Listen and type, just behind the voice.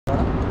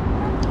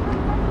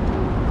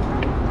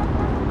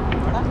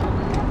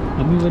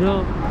What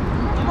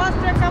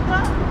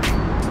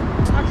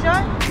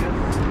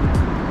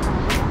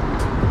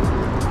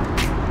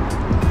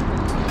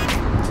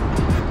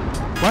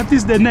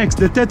is the next?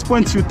 The third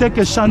point, you take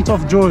a shunt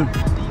of Joel.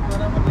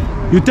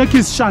 You take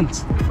his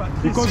shunt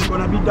because you're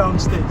gonna be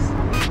downstairs.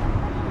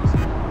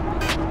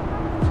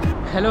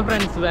 Hello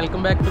friends,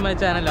 welcome back to my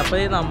channel. Now we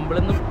are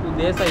in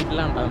this site. We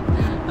are in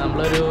a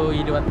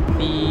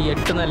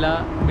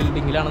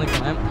building. We are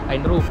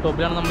in a rooftop.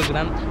 We are in a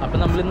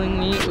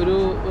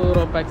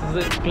rope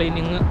access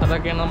cleaning video. We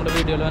are in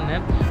video. We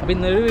are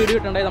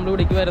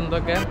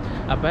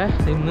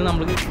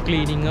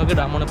cleaning. We are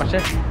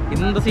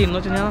the scene. We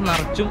are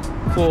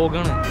fog. We are fog. We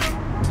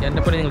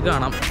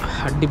are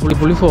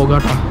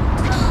work.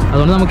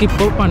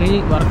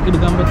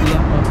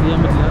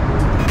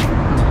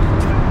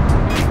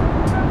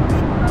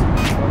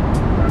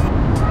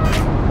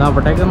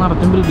 അവിടെയൊക്കെ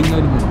നിറച്ചും building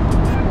ആയിരിക്കും.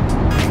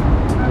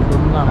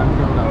 ഇതൊന്നും കാണാൻ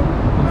പറ്റുന്നുണ്ടാവും.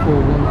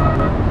 പോകും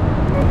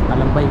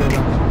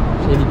അലമ്പായിക്കൊണ്ടാണ്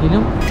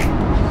ശരിക്കും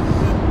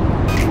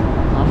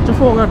നിറച്ച്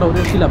ഫോഗാട്ടോ, ഒരു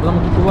രക്ഷയില്ല. അപ്പോൾ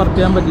നമുക്കിപ്പോൾ വർക്ക്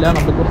ചെയ്യാൻ പറ്റില്ല.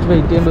 നമ്മൾ കുറച്ച്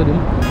വെയിറ്റ് ചെയ്യേണ്ടി വരും.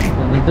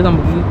 എന്നിട്ട്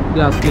നമുക്ക്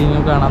ഗ്ലാസ്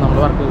ക്ലീനിങ് കാണാം,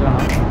 നമ്മുടെ വർക്ക്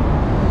കാണാം.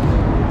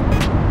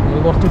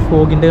 നമുക്ക് കുറച്ച്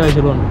ഫോഗിൻ്റെ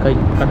കാഴ്ചകളുണ്ട്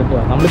കണ്ടിട്ട്.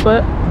 നമ്മളിപ്പോൾ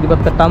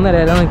 28ാം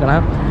നിലയിലാണ് നിൽക്കണേ.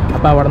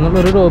 അപ്പോൾ അവിടെ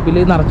നിന്നുള്ളൊരു റോപ്പിൽ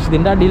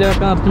നിറച്ചതിൻ്റെ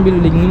അടിയിലൊക്കെ നിറച്ചും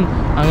ബിൽഡിങ്ങും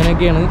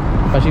അങ്ങനെയൊക്കെയാണ്.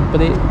 പക്ഷേ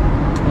ഇപ്പോൾ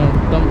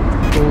മൊത്തം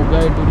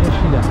ഫോഗായിട്ടൊരു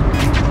രക്ഷയില്ല.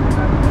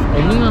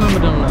 ഒന്നും കാണാൻ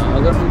പറ്റില്ല.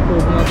 അത്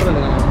ഫോഗ് മാത്രമല്ല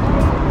കാണാൻ.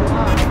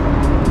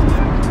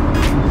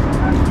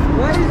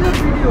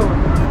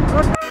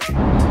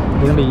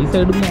 ഈ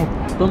സൈഡ്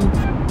മൊത്തം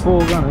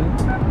ഫോഗാണ്.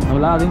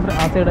 നമ്മൾ ആദ്യം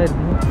ആ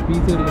സൈഡായിരുന്നു, ഈ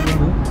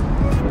സൈഡിലേക്ക്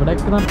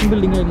ഇവിടെയൊക്കെ നിറച്ചും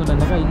ബിൽഡിംഗ് ആയിരുന്നു.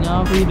 എന്നെ കഴിഞ്ഞ ആ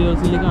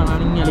വീഡിയോസിൽ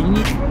കാണുകയാണെങ്കിൽ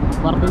അല്ലെങ്കിൽ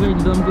വർക്ക്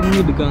കഴിഞ്ഞിട്ട് നമുക്കൊന്നും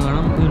എടുക്കാൻ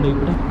കാണാം.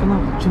 ഇവിടെയൊക്കെ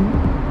നിറച്ചും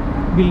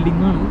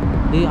ബിൽഡിങ്ങാണ്.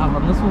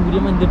 അവിടെ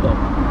സൂര്യൻ വന്നിട്ടോ,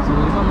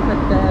 സൂര്യൻ വന്ന്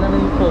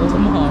സെറ്റായാലും ഫോഗ്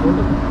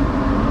മാറുള്ളൂ.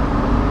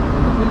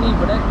 പിന്നെ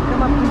ഇവിടെയൊക്കെ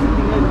നിറച്ചും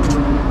ബിൽഡിംഗ്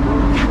ആയിരുന്നു.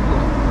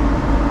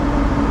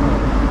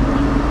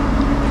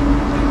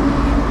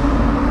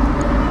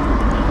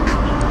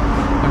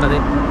 കണ്ടത്.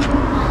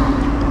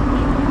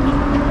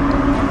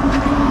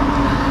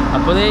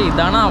 അപ്പോൾ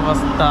ഇതാണ്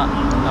അവസ്ഥ.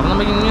 അപ്പോൾ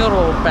നമുക്ക് ഇനി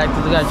റോപ്പ്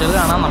ആക്സസ് കാഴ്ചകൾ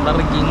കാണാം, നമ്മുടെ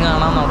റിഗിങ്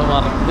കാണാം, നമ്മുടെ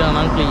വർക്ക്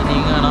കാണാം,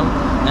 ക്ലീനിങ് കാണാം.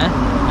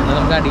 എന്നാൽ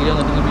നമുക്ക് അടിയിൽ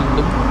വന്നിട്ട്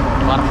വീണ്ടും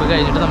വർക്ക്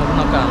കഴിഞ്ഞിട്ട് നമുക്ക്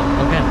കാണാം.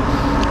 ഓക്കെ,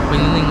 അപ്പോൾ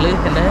ഇനി നിങ്ങൾ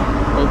എൻ്റെ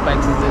റോപ്പ്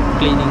ആക്സസ്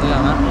ക്ലീനിങ്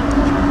കാണാം,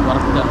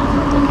 വർക്ക് കാണാം.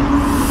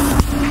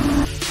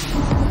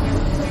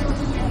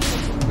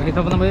 ഓക്കെ,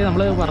 അപ്പോൾ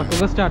നമ്മൾ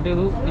വർക്കൊക്കെ സ്റ്റാർട്ട്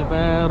ചെയ്തു.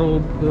 ഇപ്പോൾ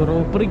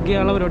റോപ്പ് റിഗ്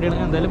ചെയ്യാനുള്ള പരിപാടിയാണ്.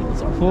 എന്തായാലും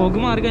ഫോഗ്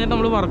മാറി കഴിഞ്ഞിട്ട്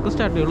നമ്മൾ വർക്ക്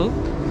സ്റ്റാർട്ട് ചെയ്യുള്ളൂ.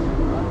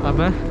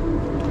 അപ്പോൾ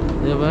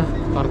ഇതേപോലെ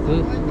വർക്ക്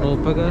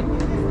റോപ്പൊക്കെ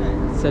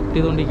സെറ്റ്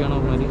ചെയ്തുകൊണ്ടിരിക്കുകയാണ്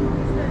അവന്മാർ.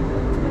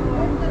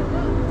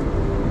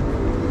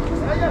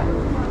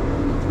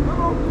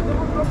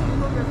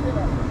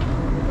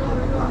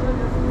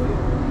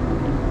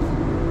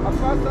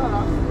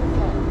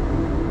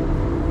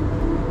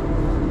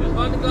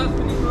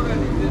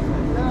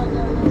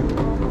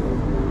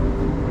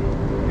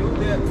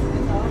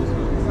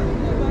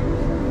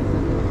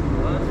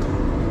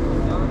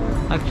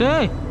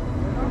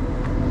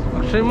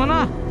 അക്ഷയ് മോനാ,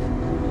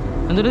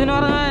 എന്തിട്ട് ഇതിന്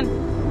പറഞ്ഞാൻ?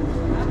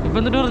 ഇപ്പം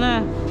എന്തിട്ട് പറഞ്ഞേ?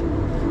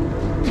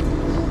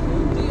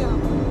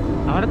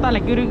 അവരെ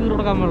തലയ്ക്ക് ഒരു കീറ്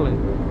കൊടുക്കാൻ പാടുള്ളൂ.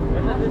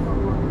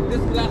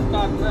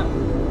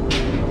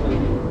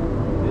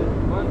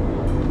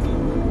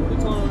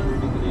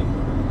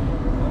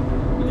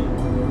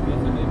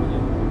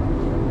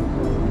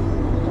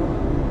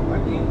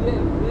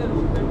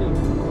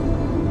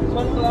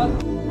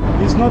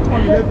 It's not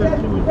on level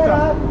 2 with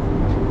car.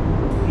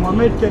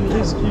 Mohammed can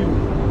risk you.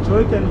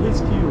 Joy can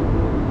risk you.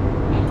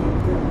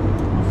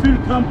 You feel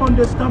cramp on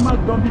the stomach,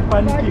 don't be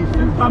panicking.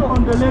 Feel cramp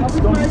on the legs,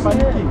 don't be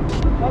panicking.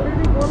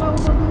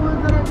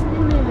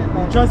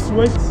 You just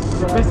wait,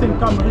 the person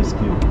come risk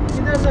you.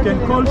 You can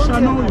call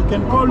Shano, you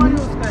can call me.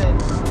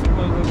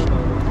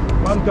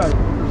 One guy.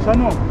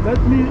 Shano,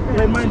 let me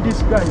remind this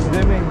guy.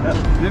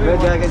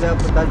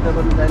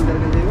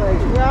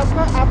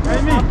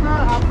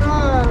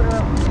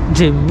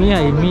 Jimmy,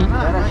 Amy.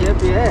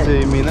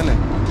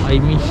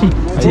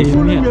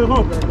 Pulling a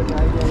rope.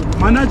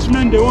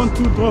 Management, they want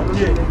to drop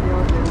here.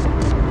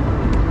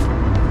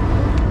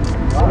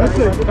 Let's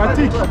say,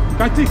 Katik.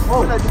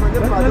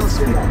 Let's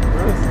speak.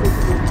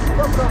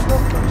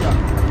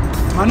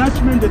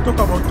 Management, they talk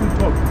about 2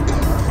 drop.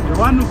 The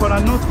one who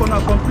not gonna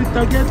complete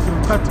target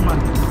will cut man.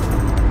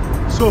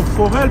 So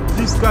for help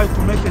this guy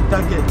to make a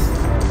target,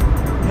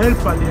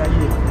 help Alia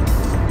here.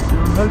 He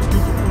will help you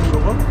to pull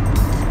your rope.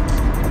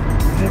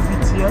 Leave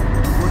it here,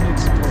 go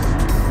next drop.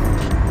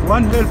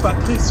 One help at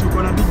least, you're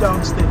gonna be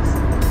downstairs.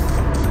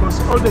 Because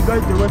all the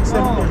guys they work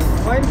same day.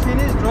 When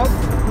finish drop,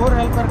 4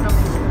 helper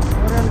coming.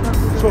 4 helper.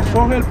 So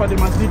 4 helper they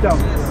must be down.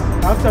 Yes.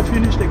 After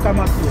finish they come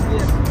up here.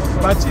 Yes.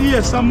 But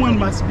here someone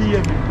must be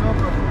here. No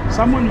problem.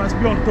 Someone must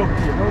be on top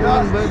here.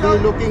 They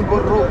looking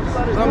for rope.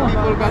 Some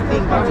people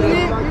cutting.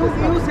 Actually,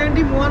 you send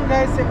him one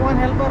guy, one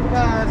helper,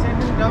 send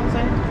him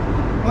downside.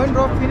 When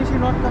drop finish, he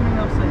not coming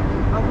outside.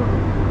 How to do?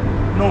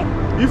 No.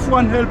 If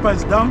one helper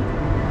is down,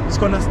 it's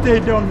gonna stay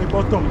there on the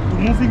bottom. To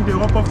moving the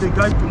rope of the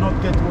guy to not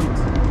get weight.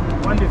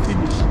 when they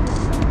finish.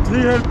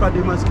 3 helpers,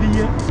 they must be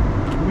here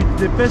with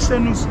the person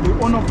who's the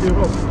owner of the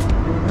rope.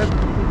 They will help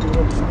to put the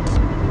rope down.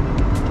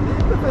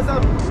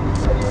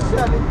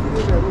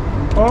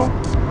 Oh,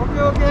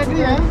 Okay,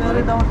 agree, eh?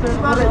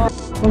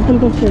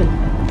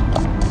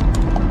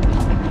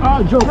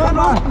 ah, Joe, come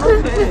on.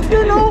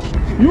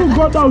 You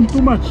go down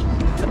too much.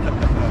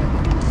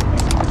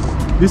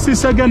 This is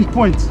second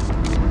point.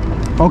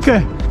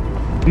 Okay.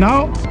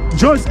 Now,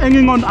 Joe is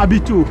hanging on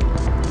abithu.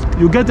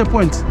 You get a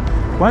point.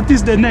 What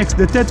is the next?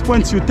 The third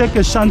point, you take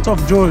a shunt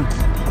of Joel.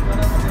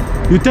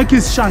 You take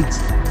his shunt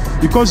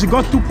because you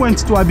got 2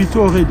 points to abithu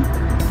already.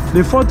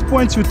 The fourth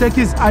point, you take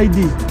his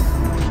ID.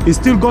 He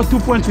still got 2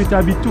 points with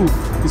abithu.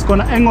 He's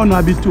gonna hang on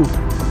abithu.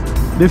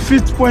 The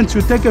fifth point,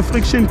 you take a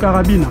friction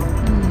carabiner.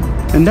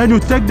 And then you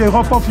take the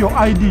rope of your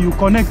ID, you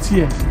connect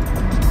here.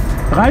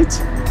 Right?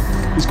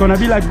 It's gonna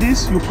be like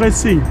this, you press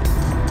sing.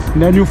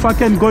 And then you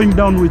fucking going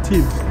down with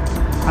him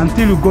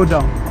until you go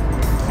down.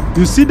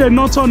 You see the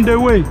knot on the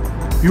way.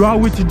 You are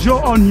with Joe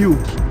on you.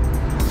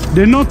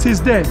 The knot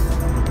is there.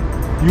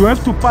 You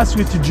have to pass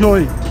with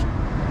Joy.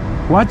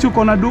 What you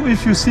gonna do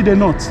if you see the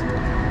knot?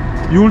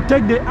 You will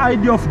take the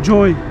ID of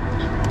Joy.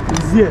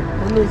 It's here.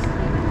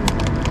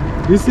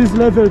 This is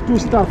level 2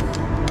 stuff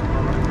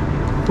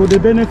for the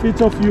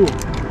benefit of you.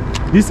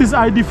 This is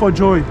ID for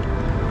Joy.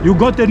 You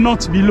got a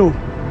knot below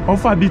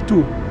of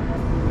abithu.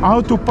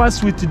 How to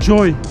pass with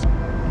Joy?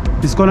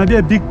 It's gonna be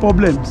a big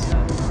problem.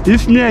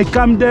 If me I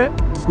come there,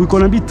 we're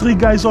gonna be 3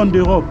 guys on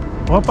the rope.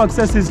 Rope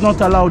access is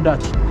not allowed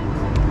that.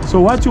 So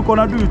what you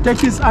gonna do? You take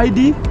his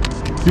ID,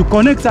 you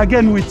connect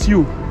again with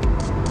you.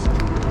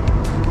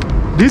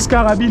 This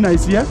carabiner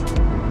is here,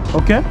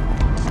 okay?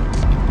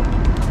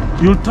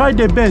 You'll try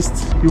the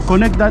best. You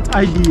connect that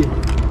ID here,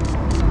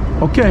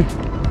 okay?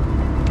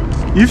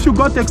 If you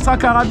got extra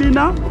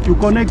carabiner, you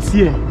connect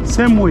here,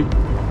 same way,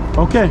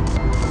 okay?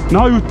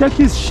 Now you take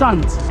his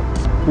shunt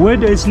where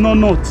there is no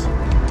knot.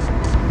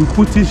 You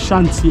put his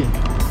shunt here.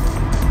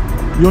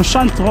 Your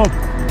shunt rope.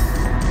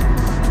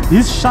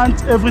 His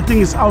shunt,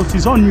 everything is out,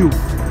 is on you.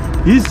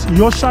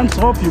 Your shunt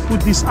rope, you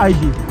put this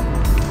ID.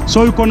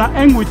 So you're gonna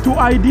hang with 2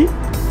 ID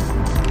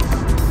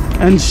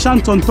and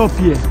shunt on top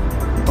here.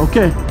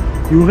 Okay.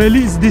 You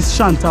release this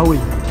shunt away.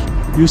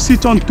 You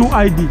sit on 2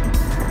 ID.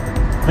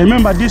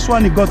 Remember, this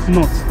one, it got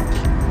knot.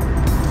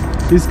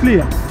 It's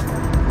clear.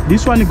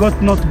 This one, it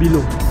got knot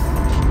below.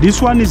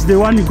 This one is the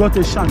one you got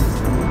a shunt.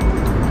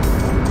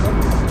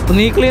 Can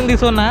you clean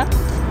this one, huh?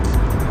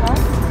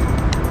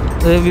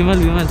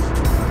 Vimal.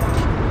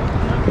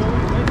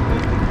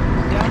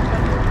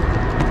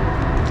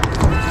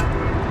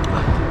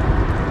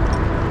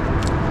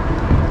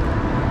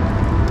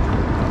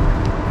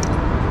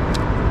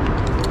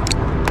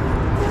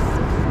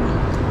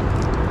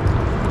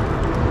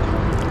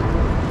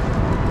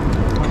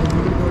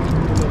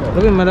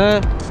 Tapi mana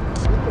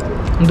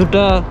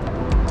duta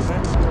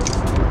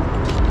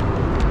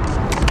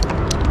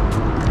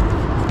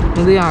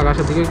ini yang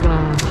agak sedikit kena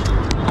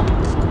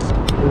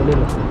boleh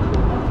lah.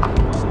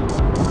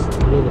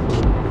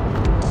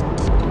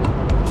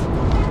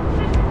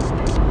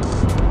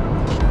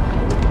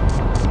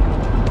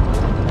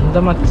 Ada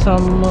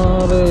macam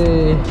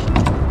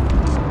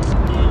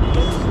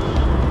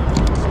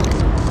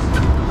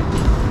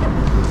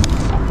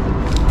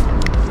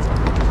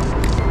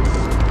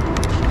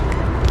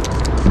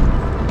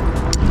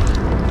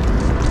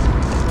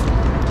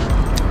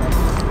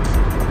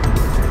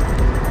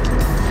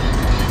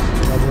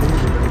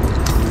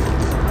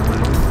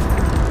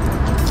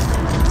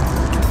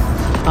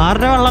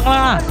ആരുടെ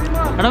വെള്ളങ്ങളാണ്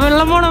എടാ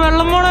വെള്ളം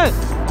പോണ്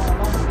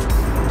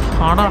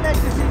ആടാ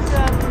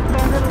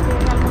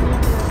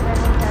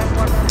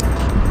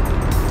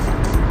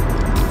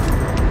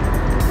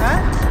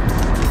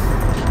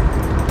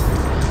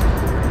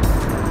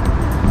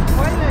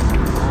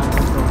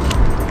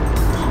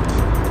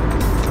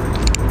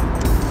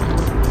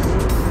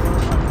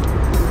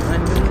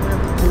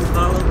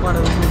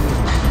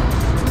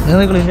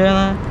ini clean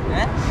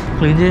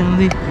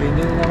ചെയ്യുന്നത്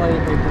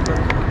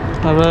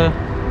അതെ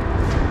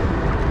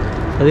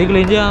അത്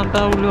clean ചെയ്യാത്ത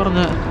പുള്ളി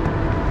പറഞ്ഞ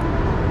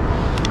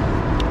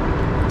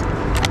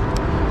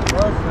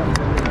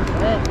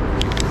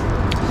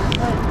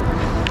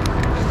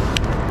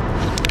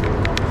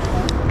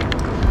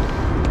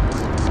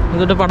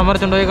എന്നിട്ട് പടം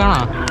വരച്ചോണ്ട് പോയി കാണാ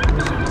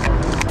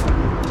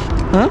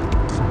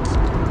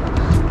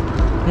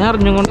ഞാൻ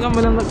അറിഞ്ഞും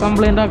കൊണ്ട്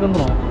കംപ്ലൈന്റ്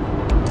ആക്കുന്നോ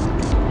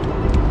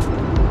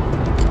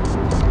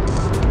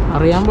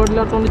അറിയാൻ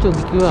പാടില്ലാത്തോണ്ട്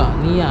ചോദിക്കുക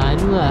നീ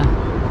ആരുവാ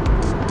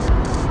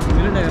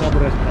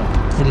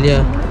ഇല്ല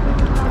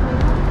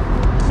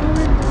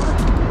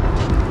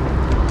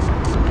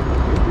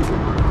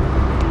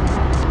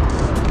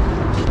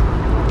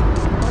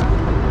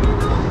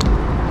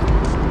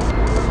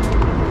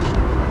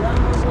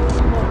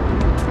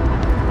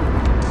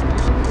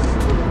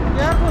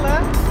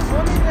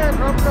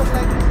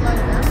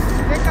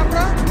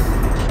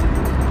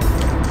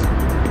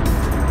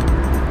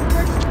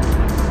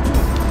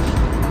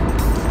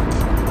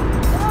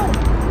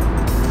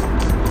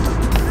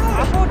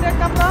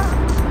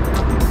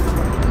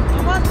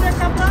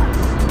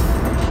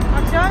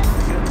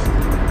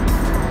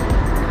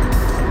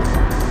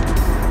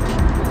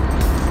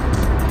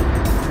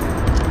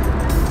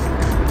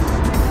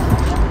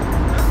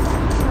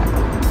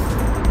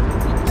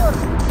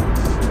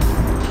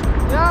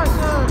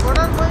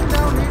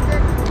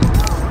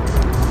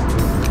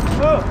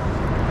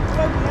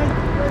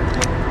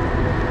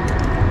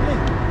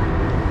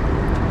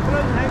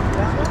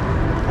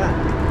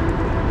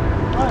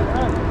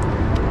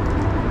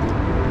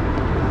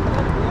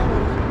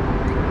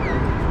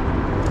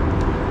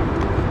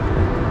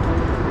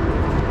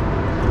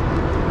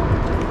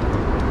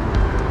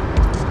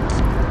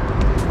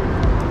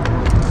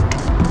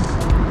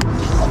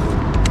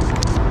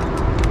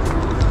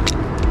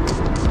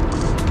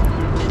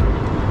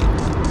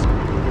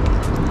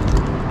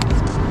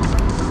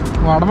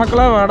വാട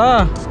മക്കളെ വാടാ.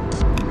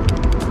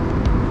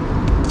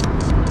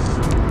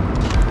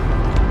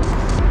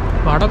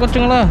 വാടാ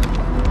കൊച്ചുങ്ങളെ.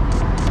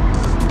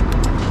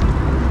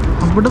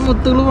 അവിടെ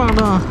മുത്തുകള്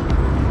വാടാ.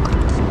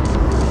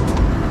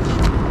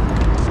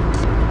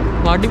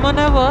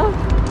 വാടിമാനാ വാ.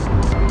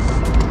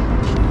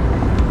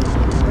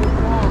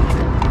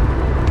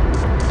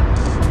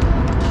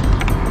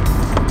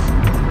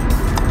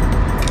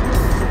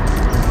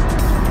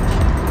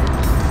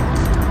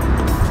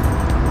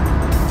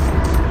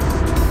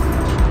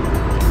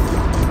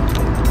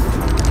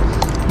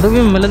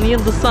 വിമല നീ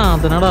എന്ത്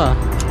സാധനടാ.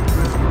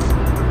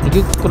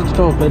 എനിക്ക് കുറച്ച്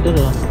ചോക്ലേറ്റ്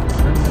ഇടുക.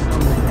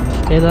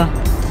 ഏതാ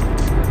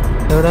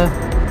എവിടെ?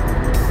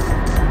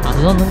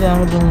 അതൊന്നും ചെയ്യാൻ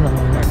പറ്റുന്നില്ല.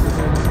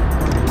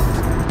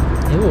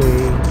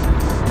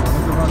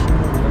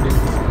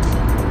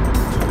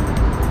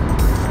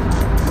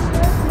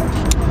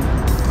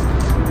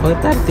 പോയി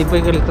തരത്തി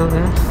പോയി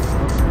കളിക്കുന്നത്.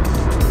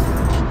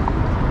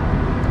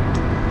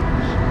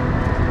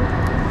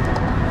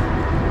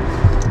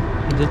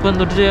 ഇതിപ്പോ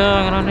എന്തൊട്ട് ചെയ്യാ?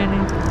 അങ്ങനെ തന്നെ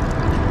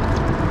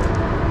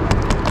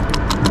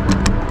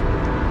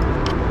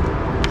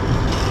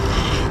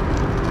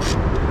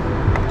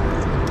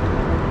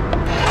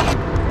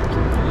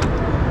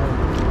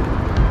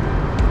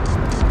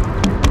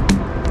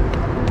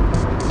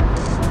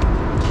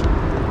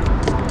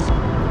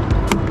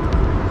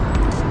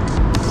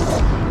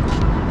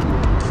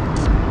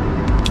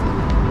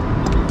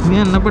നീ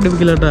എന്നെ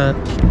പഠിപ്പിക്കില്ലട്ടാ.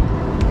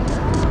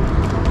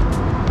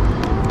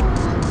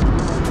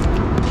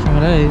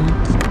 അങ്ങനെ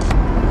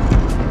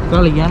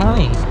കളിക്കാനാ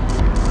നീ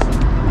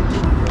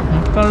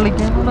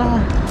കളിക്കാനടാ.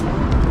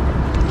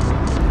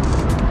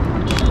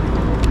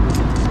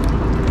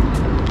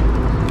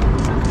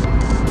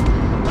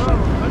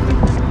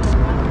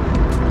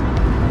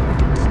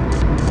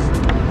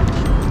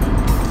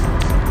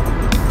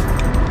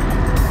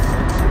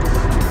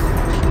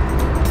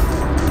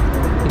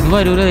 ഇത്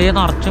വരൂല.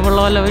 നിറച്ച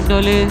വെള്ളമല്ല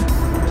വിൻഡോയില്.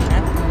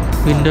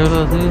 വിൻഡോ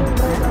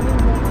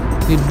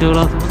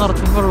ഗ്ലാസ്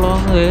നിറച്ച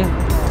വെള്ളമാണ്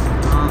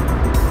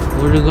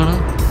ഒഴുകണ്.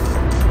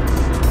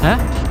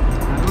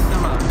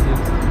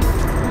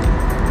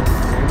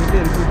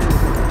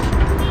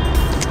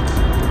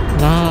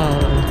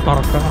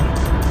 പറക്കണം.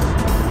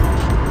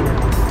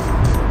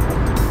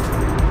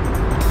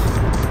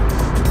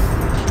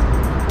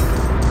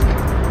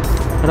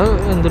 എടാ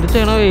എന്തിട്ട്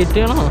ചെയ്യണോ? വെയിറ്റ്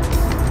ചെയ്യണോ?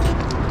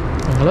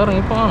 നിങ്ങൾ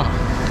ഇറങ്ങിപ്പോണോ?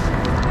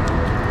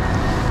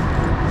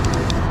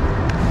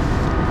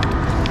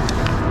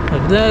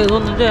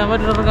 ഇതൊന്നും ചെയ്യാൻ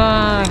പറ്റില്ല.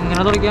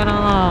 എങ്ങനെ തുടക്കാനാ?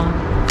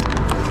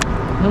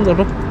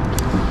 എന്തോട്ടോ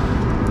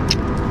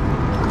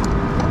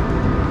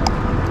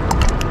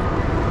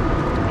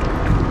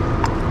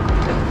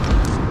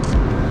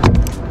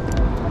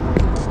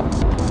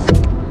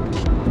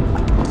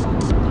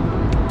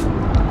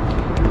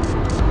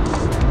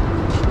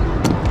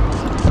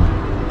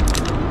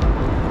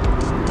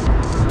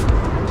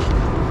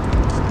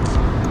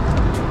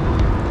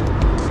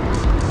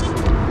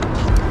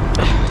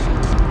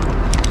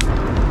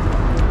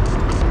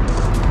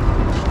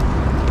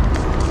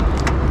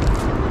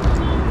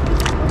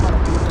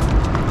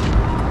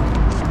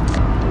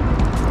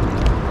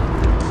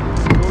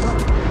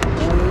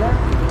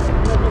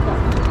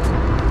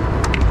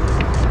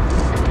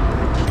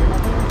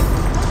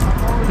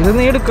ഇത്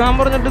നീ എടുക്കാൻ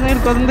പറഞ്ഞിട്ട് നീ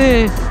എടുക്കാതെ.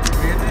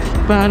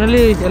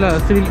 പാനല് അല്ല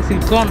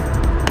സിലിക്കോൺ.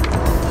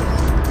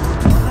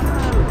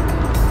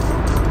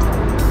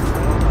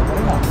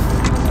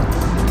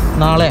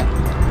 നാളെ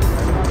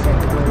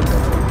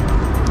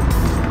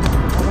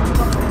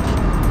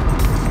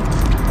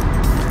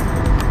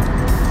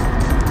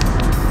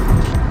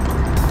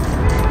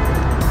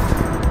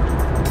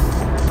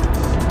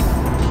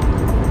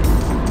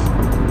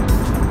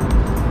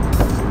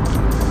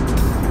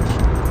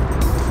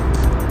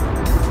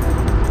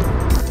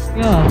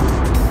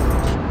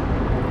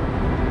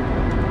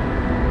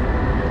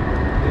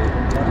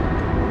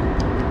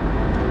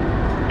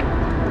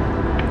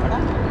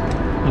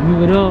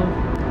ഇവരോ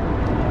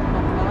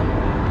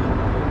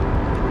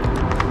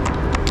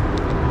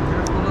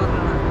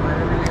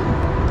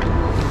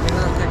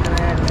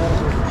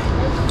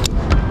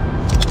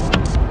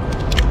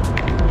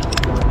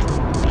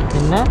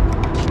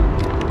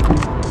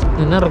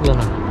പിന്നെ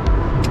ഇറക്കുന്ന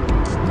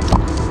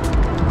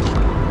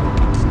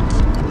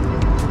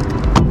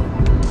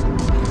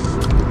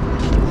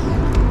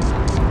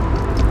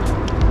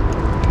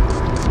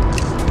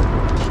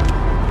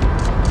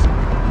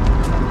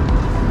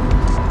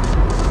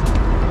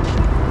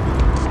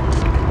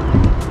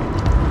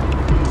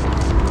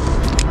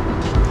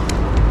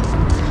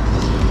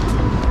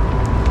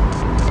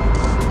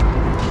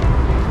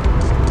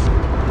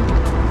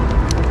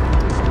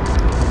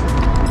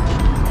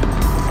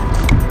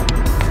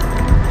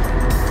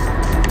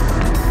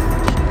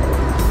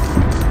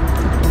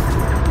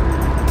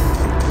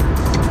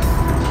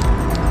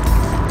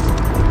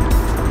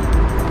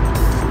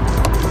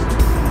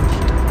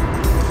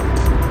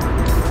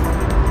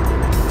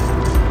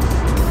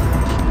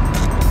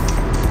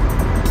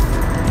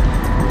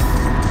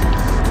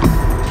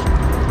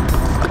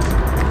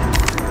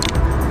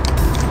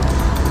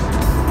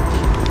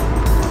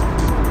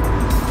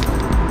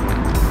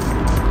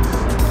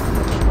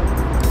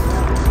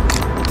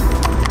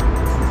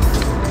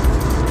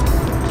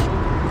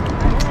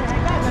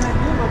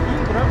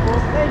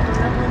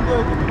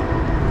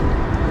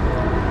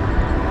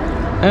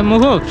Hey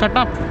Muhu, shut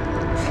up.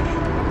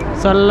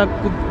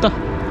 Salakutta.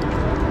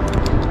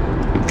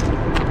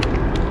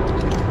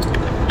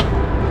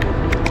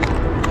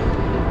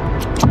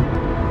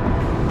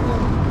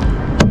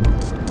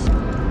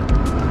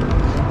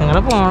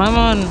 എങ്ങനെ പോണേ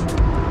മോൻ?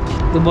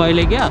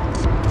 ദുബായിലേക്കാ?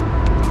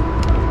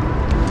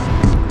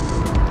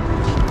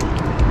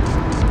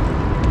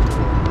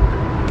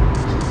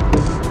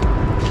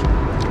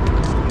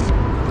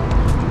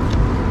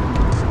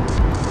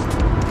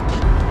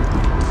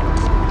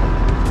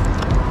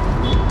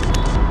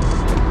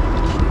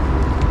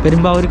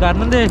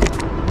 പെരുമ്പാവൂർക്കാരൻ എന്തേ?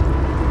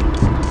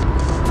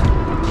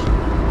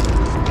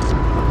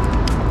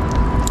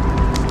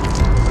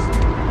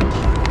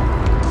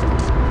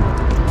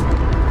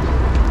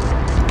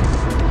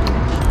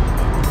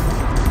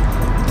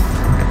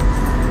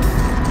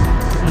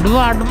 അത്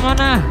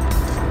വാടുമോനെ.